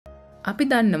අපි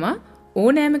දන්නවා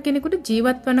ඕනෑම කෙනෙකුට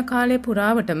ජීවත් වන කාලය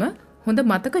පුරාවටම හොඳ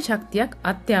මතක ශක්තියක්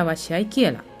අත්‍යවශ්‍යයි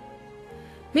කියලා.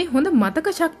 මේ හොඳ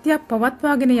මතක ශක්තියක්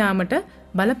පවත්වාගෙන යාමට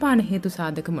බලපාන හේතු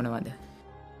සාධක මොනවද?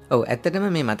 ඔව් ඇත්තටම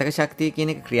මේ මතක ශක්තිය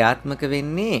කියන එක ක්‍රියාත්මක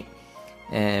වෙන්නේ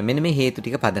මෙන්න මේ හේතු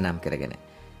ටික පදනම් කරගෙන.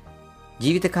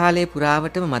 ජීවිත කාලය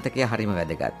පුරාවටම මතකය හරිම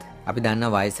වැදගත්. අපි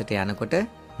දන්නවා වයසට යනකොට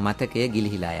මතකය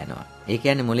ගිලිහිලා යනවා. ඒ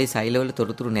කියන්නේ මොලේ සෛලවල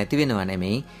තොරතුරු නැති වෙනව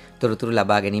නෙමෙයි, තොරතුරු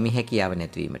ලබා ගැනීම හැකියාව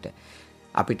නැතිවීමට.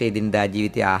 අපිට එදිනදා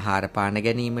ජීවිතයේ ආහාර පාන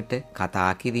ගැනීමට,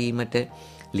 කතා කිරීමට,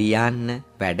 ලියන්න,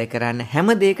 වැඩ කරන්න හැම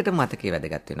දෙයකටම මතකය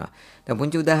වැදගත් වෙනවා. දැන්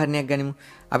පුංචි උදාහරණයක් ගනිමු.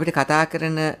 අපිට කතා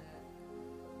කරන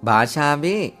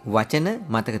භාෂාවේ වචන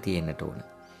මතක තියෙන්නට ඕන.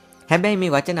 හැබැයි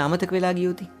මේ වචන අමතක වෙලා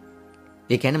ගියොත්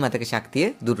ඒ කියන්නේ මතක ශක්තිය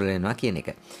දුර්වල වෙනවා කියන එක.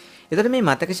 එතකොට මේ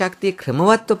මතක ශක්තිය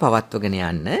ක්‍රමවත්ව පවත්වගෙන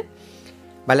යන්න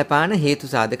බලපාන හේතු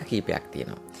සාධක කීපයක්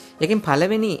තියෙනවා. ඒකෙන්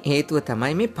පළවෙනි හේතුව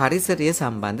තමයි මේ පරිසරය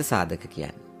සම්බන්ධ සාධක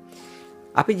කියන්නේ.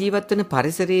 අපි ජීවත් වෙන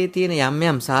පරිසරයේ තියෙන යම්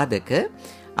යම් සාධක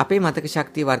අපේ මතක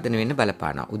ශක්තිය වර්ධනය වෙන්න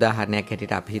බලපානවා. උදාහරණයක්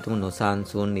හැටියට අපි හිතමු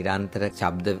නොසන්සුන්, නිරන්තර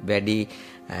ශබ්ද වැඩි,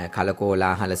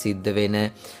 කලකෝලාහල සිද්ධ වෙන,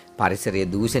 පරිසරය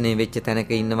දූෂණය වෙච්ච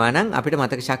තැනක ඉන්නවා නම් අපිට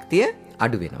මතක ශක්තිය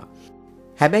අඩු වෙනවා.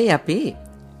 හැබැයි අපි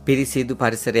පිරිසිදු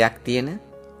පරිසරයක් තියෙන,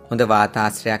 හොඳ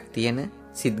වාතාශ්‍රයක් තියෙන,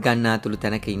 සිත් ගන්නාතුළු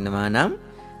තැනක ඉන්නවා නම්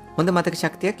හොඳ මතක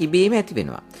ශක්තියක් ඉබේම ඇති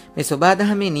වෙනවා. මේ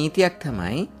සබාධමේ නීතියක්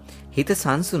තමයි හිත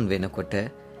සංසුන් වෙනකොට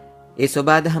ඒ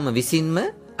සබාධම විසින්ම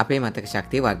අපේ මතක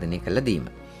ශක්තිය වර්ධනය කරලා දීම.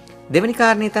 දෙවෙනි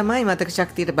කාරණේ තමයි මතක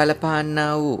ශක්තියට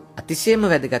බලපාන්නා වූ අතිශයම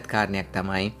වැදගත් කාරණයක්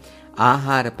තමයි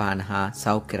ආහාර පාන හා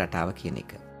සෞඛ්‍ය රටාව කියන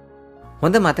එක.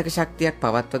 හොඳ මතක ශක්තියක්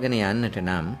පවත්වගෙන යන්නට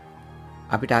නම්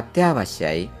අපිට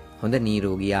අත්‍යවශ්‍යයි හොඳ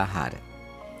නිරෝගී ආහාර.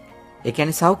 ඒ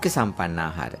කියන්නේ සෞඛ්‍ය සම්පන්න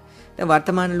ආහාර. දැන්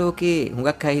වර්තමාන ලෝකේ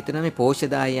හුඟක් අය හිතනවා මේ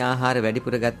පෝෂ්‍යදායී ආහාර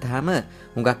වැඩිපුර ගත්තාම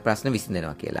හුඟක් ප්‍රශ්න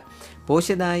විසඳෙනවා කියලා.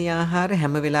 පෝෂ්‍යදායී ආහාර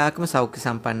හැම වෙලාවකම සෞඛ්‍ය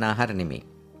සම්පන්න ආහාර නෙමෙයි.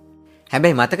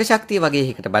 හැබැයි මතක ශක්තිය වගේ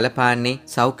එකකට බලපාන්නේ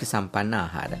සෞඛ්‍ය සම්පන්න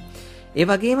ආහාර. ඒ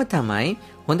වගේම තමයි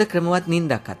හොඳ ක්‍රමවත්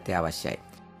නිින්දක් අත්‍යවශ්‍යයි.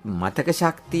 මතක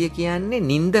ශක්තිය කියන්නේ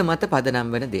නිින්ද මත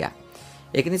පදනම් වෙන දෙයක්.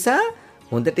 ඒක නිසා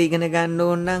හොඳට ඉගෙන ගන්න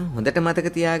ඕන නම්, හොඳට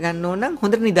මතක තියාගන්න ඕන නම්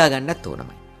හොඳට නිදා ගන්නත්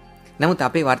ඕනමයි. නමුත්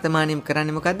අපේ වර්තමානයේ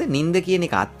කරන්නේ මොකද්ද? නිින්ද කියන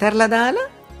එක අත්හැරලා දාලා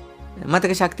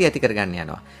මතක ශක්තිය ඇති කරගන්න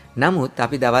යනවා. නමුත්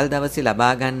අපි දවල් දවසේ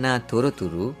ලබා ගන්නා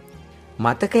තොරතුරු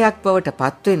මතකයක් බවට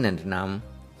පත් වෙන්නට නම්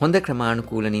හොඳ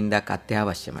ක්‍රමානුකූල නිින්දක්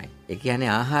අත්‍යවශ්‍යමයි. ඒ කියන්නේ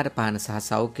ආහාර පාන සහ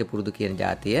සෞඛ්‍ය පුරුදු කියන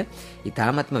જાතිය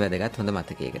ඊටාත්ම වැදගත් හොඳ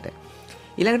මතකයකට.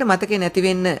 ඊළඟට මතකේ නැති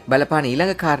වෙන්න බලපාන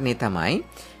ඊළඟ කාරණේ තමයි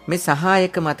මේ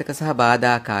සහායක මතක සහ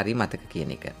බාධාකාරී මතක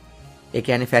කියන එක. ඒ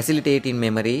කියන්නේ facilitating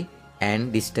memory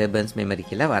and disturbance memory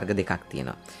කියලා වර්ග දෙකක්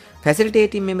තියෙනවා.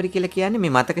 facilitating memory කියලා කියන්නේ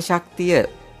මේ මතක ශක්තිය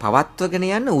පවත්වගෙන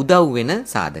යන්න උදව් වෙන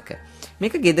සාධක.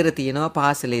 මේක gedara තියෙනවා,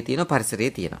 පාසලේ තියෙනවා,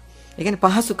 පරිසරයේ තියෙනවා. ඒ කියන්නේ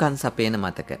පහසුකම් සපයන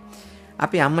මතක.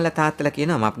 අපි අම්මලා තාත්තලා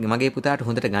කියනවා මගේ පුතාට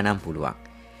හොඳට ගණන් පුළුවන්.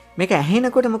 මේක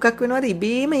ඇහෙනකොට මොකක් වෙනවද?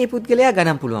 ඉබේම මේ පුද්ගලයා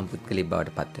ගණන් පුළුවන් පුද්ගලෙක්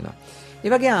බවට පත් වෙනවා. ඒ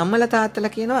වගේ අම්මලා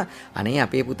තාත්තලා කියනවා අනේ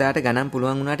අපේ පුතාට ගණන්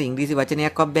පුළුවන් වුණාට ඉංග්‍රීසි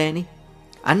වචනයක්වත් බෑනේ.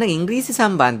 අන්න ඉංග්‍රීසි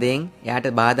සම්බන්ධයෙන් එයාට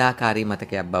බාධාකාරී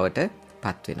මතකයක් බවට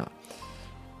පත් වෙනවා.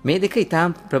 මේ දෙක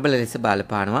ඉතාම ප්‍රබල ලෙස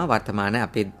බලපානවා වර්තමාන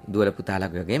අපේ දුවල පුතාලා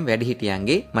වගේම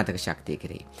වැඩිහිටියන්ගේ මතක ශක්තිය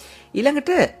කෙරෙහි.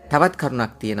 ඊළඟට තවත්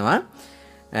කරුණක් තියෙනවා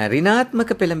ඍණාත්මක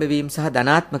පෙළඹවීම සහ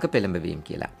ධනාත්මක පෙළඹවීම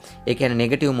කියලා. ඒ කියන්නේ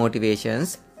නෙගටිව්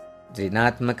මොටිවේෂන්ස්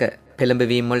ඍණාත්මක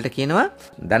පෙළඹවීම වලට කියනවා,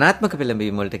 ධනාත්මක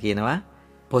පෙළඹවීම වලට කියනවා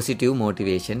පොසිටිව්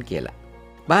මොටිවේෂන් කියලා.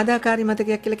 බාධාකාරී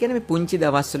මතකයක් කියලා කියන්නේ මේ පුංචි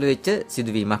දවස්වල වෙච්ච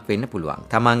සිදුවීමක් වෙන්න පුළුවන්.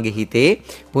 තමන්ගේ හිතේ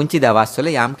පුංචි දවස්වල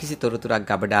යම්කිසි තොරතුරක්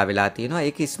ගබඩා වෙලා තියෙනවා.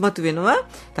 ඒක ඉස්මතු වෙනවා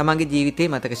තමන්ගේ ජීවිතේ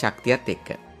මතක ශක්තියත් එක්ක.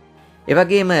 ඒ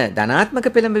වගේම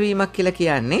ධනාත්මක පෙළඹවීමක් කියලා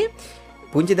කියන්නේ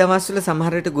පුංචි දවස්වල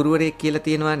සමහර විට ගුරුවරයෙක් කියලා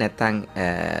තියෙනවා, නැත්නම්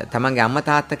තමන්ගේ අම්මා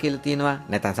තාත්තා කියලා තියෙනවා,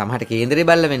 නැත්නම් සමහරට කේන්දරේ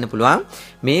බල්ල වෙන්න පුළුවන්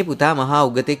මේ පුතා මහා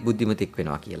උගතෙක් බුද්ධිමතෙක්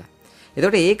වෙනවා කියලා.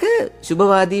 එතකොට ඒක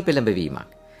සුභවාදී පෙළඹවීමක්.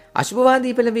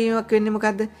 අසුභවාදී පෙළඹවීමක් වෙන්නේ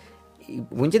මොකද්ද?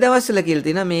 පුංචි දවස්වල කියලා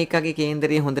තියෙනවා මේකගේ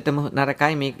කේන්දරේ හොඳටම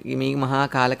නරකයි, මේ මහා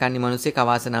කාලකන්ණි මිනිස්සෙක්,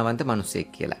 අවාසනාවන්ත මිනිස්සෙක්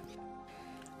කියලා.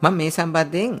 මම මේ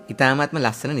සම්බන්ධයෙන් ඉතාමත්ම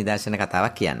ලස්සන නිදර්ශන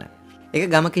කතාවක් කියන්න.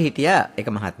 ඒක ගමක හිටියා එක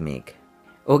මහත්මයෙක්.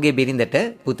 ඔහුගේ බිරිඳට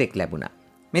පුතෙක් ලැබුණා.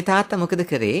 මේ තාත්තා මොකද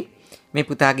කරේ? මේ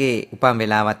පුතාගේ උපන්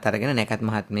වෙලාවත් අරගෙන නැකත්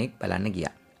මහත්මයෙක් බලන්න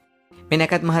ගියා. මේ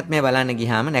නැකත් මහත්මයා බලන්න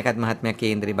ගියාම නැකත් මහත්මයා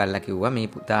කේන්දරේ බල්ලා කිව්වා මේ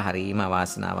පුතා හරීම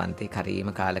අවාසනාවන්තෙක්, හරීම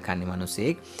කාලකන්ණි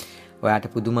මිනිසෙක්. ඔයාට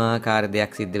පුදුමාකාර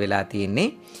දෙයක් සිද්ධ වෙලා තියෙන්නේ.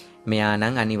 මෙයා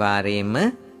නම් අනිවාර්යයෙන්ම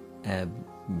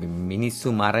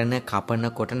මිනිස්සු මරණ, කපන,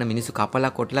 කොටන, මිනිස්සු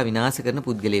කපලා කොටලා විනාශ කරන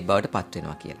පුද්ගලයෙක් බවට පත්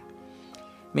වෙනවා කියලා.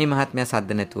 මේ මහත්මයා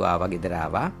සද්ද නැතුව ආවා, ගෙදර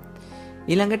ආවා.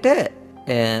 ඊළඟට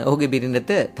ඔහුගේ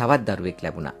බිරිඳට තවත් දරුවෙක්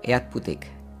ලැබුණා. එයත් පුතෙක්.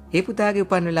 ඒ පුතාගේ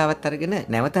උපන් වෙලාවත් අරගෙන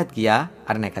නැවතත් ගියා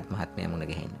අර නැකත් මහත්මයා මුණ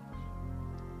ගැහෙන්න.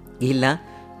 ගිහිල්ලා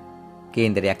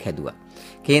කේන්දරයක් හැදුවා.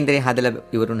 කේන්දරේ හදලා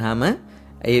ඉවරුනහම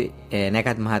ඒ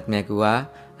නැකත් මහත්මයා කිව්වා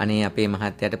අනේ අපේ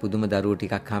මහත්තයාට පුදුම දරුවෝ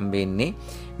ටිකක් හම්බෙන්නේ.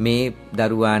 මේ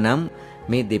දරුවා නම්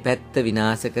මේ දෙපැත්ත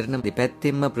විනාශ කරන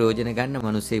දෙපැත්තෙන්ම ප්‍රයෝජන ගන්න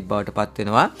මිනිසෙක් බවට පත්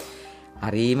වෙනවා.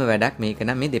 හරීම වැඩක් මේක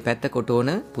නම් මේ දෙපැත්ත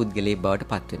කොටෝන පුද්ගලයෙක් බවට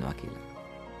පත් වෙනවා කියලා.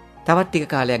 තවත් ටික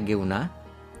කාලයක් ගෙවුණා.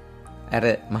 අර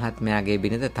මහත්මයාගේ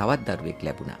බිනද තවත් දරුවෙක්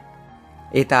ලැබුණා.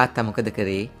 ඒ තාත්තා මොකද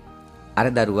කරේ? අර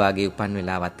දරුවාගේ උපන්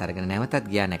වෙලාවත් අරගෙන නැවතත්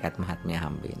ගියා නැකත් මහත්මයා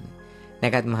හම්බෙන්න.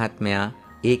 නැකත් මහත්මයා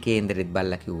ඒ කේන්දරෙත්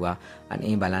බල්ලා කිව්වා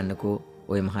අනේ බලන්නකෝ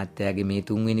ඔය මහත්තයාගේ මේ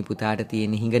තුන්වෙනි පුතාට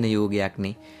තියෙන හිඟන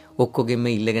යෝගයක්නේ. ඔක්කොගෙම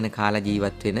ඉල්ලගෙන කාලා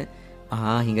ජීවත් වෙන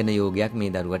මහා හිඟන යෝගයක්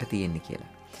මේ දරුවට තියෙන්නේ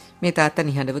කියලා. මේ තාත්තා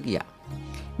නිහඬව ගියා.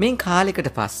 මෙන් කාලයකට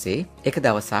පස්සේ එක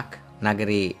දවසක්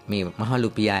නගරේ මේ මහලු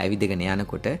පියා ඇවිදගෙන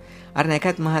යනකොට අර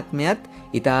නැකත් මහත්මයාත්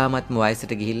ඊටාත්ම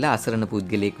වයසට ගිහිල්ලා අසරණ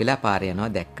පුද්ගලයෙක් වෙලා පාර යනවා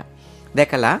දැක්කා.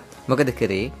 දැකලා මොකද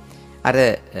කරේ? අර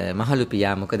මහලු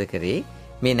පියා මොකද කරේ?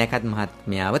 මේ නැකත්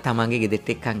මහත්මයාව තමන්ගේ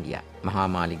ගෙදෙට්ට එක්කන් ගියා. මහා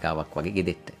මාලිගාවක් වගේ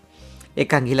ගෙදෙට්ට.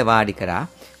 එක්කන් ගිහලා වාඩි කරා.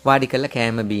 වාඩි කරලා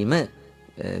කෑම බීම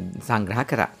සංග්‍රහ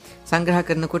කරා. සංග්‍රහ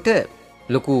කරනකොට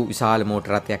ලොකු විශාල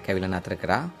මෝටර රථයක් ඇවිල්ලා නතර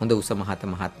කරා. හොඳ උස මහත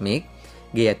මහත්මයෙක්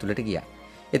ගේ ඇතුළට ගියා.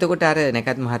 එතකොට අර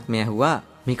නැකත් මහත්මයා ඇහුවා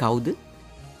මේ කවුද?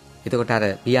 එතකොට අර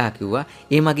පියා කිව්වා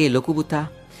ඒ මගේ ලොකු පුතා.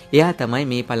 එයා තමයි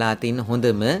මේ පළාතේ ඉන්න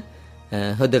හොඳම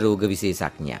හෘද රෝග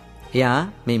විශේෂඥයා.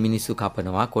 එයා මේ මිනිස්සු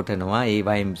කපනවා, කොටනවා, ඒ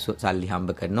වයින් සල්ලි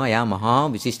හම්බ කරනවා. එයා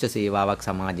මහා විශිෂ්ට සේවාවක්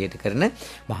සමාජයට කරන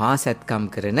මහා සත්කම්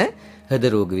කරන හෘද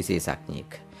රෝග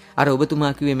විශේෂඥයෙක්. අර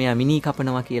ඔබතුමා කිව්වේ මෙයා මිනි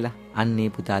කපනවා කියලා. අන්නේ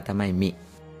පුතා තමයි මේ.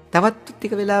 තවත්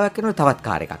ටික වෙලාවක් යනකොට තවත්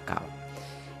කාර් එකක් ආවා.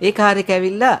 ඒ කාර් එක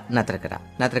ඇවිල්ලා නතර කරා.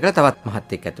 නතර කරලා තවත්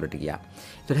මහත්තයෙක් ඇතුළට ගියා.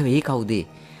 ඒතකොට මේ කවුද?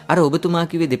 අර ඔබතුමා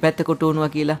කිව්වේ දෙපැත්ත කොටවනවා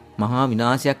කියලා, මහා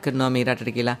විනාශයක් කරනවා මේ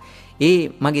රටට කියලා. ඒ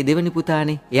මගේ දෙවෙනි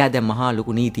පුතානේ. එයා දැන් මහා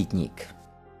ලොකු නීතිඥයෙක්.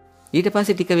 ඊට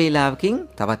පස්සේ ටික වේලාවකින්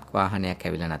තවත් වාහනයක්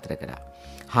ඇවිල්ලා නතර කරා.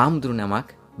 හාමුදුරු නමක්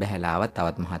බැහැලාවත්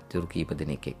තවත් මහත්වරු කීප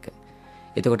දෙනෙක් එක්ක.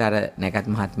 එතකොට අර නැකත්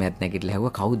මහත්මයාත් නැගිටලා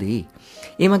ඇහුවා කවුද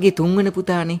ඒ මගේ තුන්වෙනි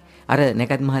පුතානේ. අර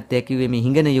නැකත් මහත්තයා කිව්වේ මේ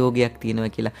හිඟන යෝගයක්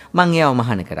තියෙනවා කියලා. මං එයාව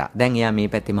මහාන කරා. දැන් එයා මේ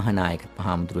පැත්තේ මහානායක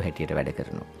හාමුදුරු හැටියට වැඩ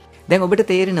කරනවා. දැන් ඔබට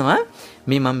තේරෙනවා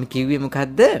මේ මම කිව්වේ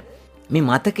මොකද්ද? මේ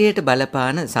මතකයට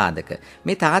බලපාන සාධක.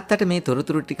 මේ තාත්තට මේ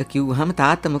තොරතුරු ටික කිව්වහම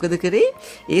තාත්තා මොකද කරේ?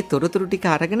 ඒ තොරතුරු ටික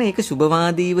අරගෙන ඒක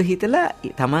සුබවාදීව හිතලා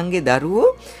තමන්ගේ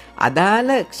දරුවෝ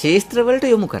අදාළ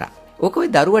ක්ෂේත්‍රවලට යොමු කරා. ඕක ඔය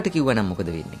දරුවට කිව්වනම් මොකද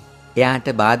වෙන්නේ? එයාට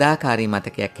බාධාකාරී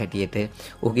මතකයක් හැටියට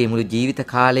ඔහුගේ මුළු ජීවිත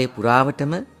කාලය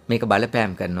පුරාවටම මේක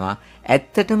බලපෑම් කරනවා.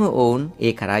 ඇත්තටම ඔවුන්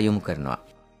ඒ කරා යොමු කරනවා.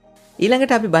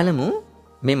 ඊළඟට අපි බලමු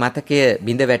මේ මතකය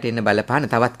බිඳ වැටෙන්න බලපාන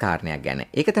තවත් කාරණයක් ගැන.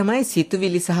 ඒක තමයි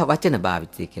සිතුවිලි සහ වචන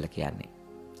භාවිතය කියලා කියන්නේ.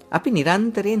 අපි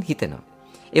නිරන්තරයෙන් හිතනවා.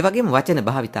 ඒ වගේම වචන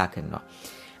භාවිතා කරනවා.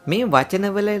 මේ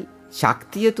වචනවල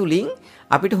ශක්තිය තුලින්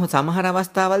අපිට සමහර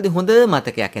අවස්ථාවලදී හොඳ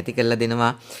මතකයක් ඇති කරලා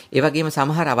දෙනවා. ඒ වගේම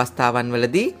සමහර අවස්ථාවන්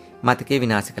වලදී මතකේ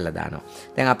විනාශ කරලා දානවා.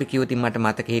 දැන් අපි කිව්වොත් මට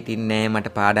මතකෙ හිටින්නේ නැහැ,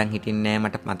 මට පාඩම් හිටින්නේ නැහැ,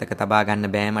 මට මතක තබා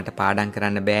ගන්න බෑ, මට පාඩම්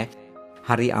කරන්න බෑ.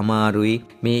 හරි අමාරුයි,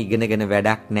 මේ ඉගෙනගෙන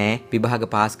වැඩක් නැහැ, විභාග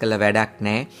පාස් කළා වැඩක්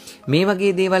නැහැ. මේ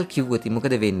වගේ දේවල් කිව්වොත්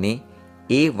මොකද වෙන්නේ?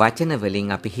 ඒ වචන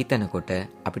වලින් අපි හිතනකොට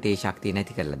අපිට ඒ ශක්තිය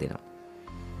නැති කරලා දෙනවා.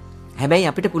 හැබැයි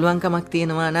අපිට පුළුවන්කමක්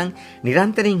තියෙනවා නම්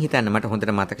නිරන්තරයෙන් හිතන්න මට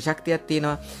හොඳට මතක ශක්තියක්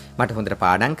තියෙනවා, මට හොඳට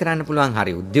පාඩම් කරන්න පුළුවන්,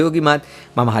 හරි උද්‍යෝගිමත්,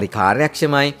 මම හරි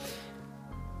කාර්යක්ෂමයි.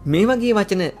 මේ වගේ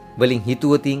වචන වලින්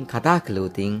හිතුවොතින් කතා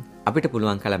කළොතින් අපිට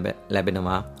පුළුවන්කම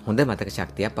ලැබෙනවා හොඳ මතක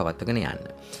ශක්තියක් පවත්වාගෙන යන්න.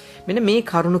 මෙන්න මේ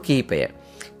කරුණු කීපය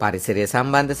පරිසරය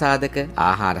සම්බන්ධ සාධක,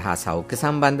 ආහාර හා සෞඛ්‍ය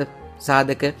සම්බන්ධ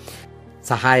සාධක,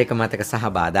 සහායක මතක සහ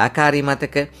බාධාකාරී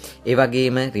මතක, ඒ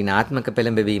වගේම ඍණාත්මක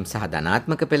පෙළඹවීම සහ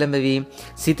ධනාත්මක පෙළඹවීම,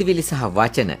 සිතවිලි සහ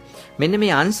වචන. මෙන්න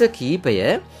මේ අංශ කීපය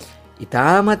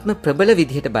ඊ타ත්ම ප්‍රබල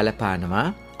විදිහට බලපානවා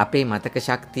අපේ මතක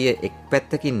ශක්තිය එක්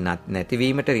පැත්තකින්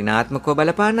නැතිවීමට ඍණාත්මකව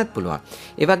බලපාන්නත් පුළුවන්.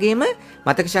 ඒ වගේම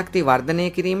මතක ශක්තිය වර්ධනය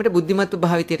කිරීමට බුද්ධිමත්ව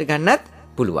භාවිතයට ගන්නත්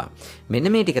පුළුවන්.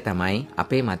 මෙන්න මේ ටික තමයි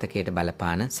අපේ මතකයට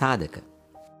බලපාන සාධක.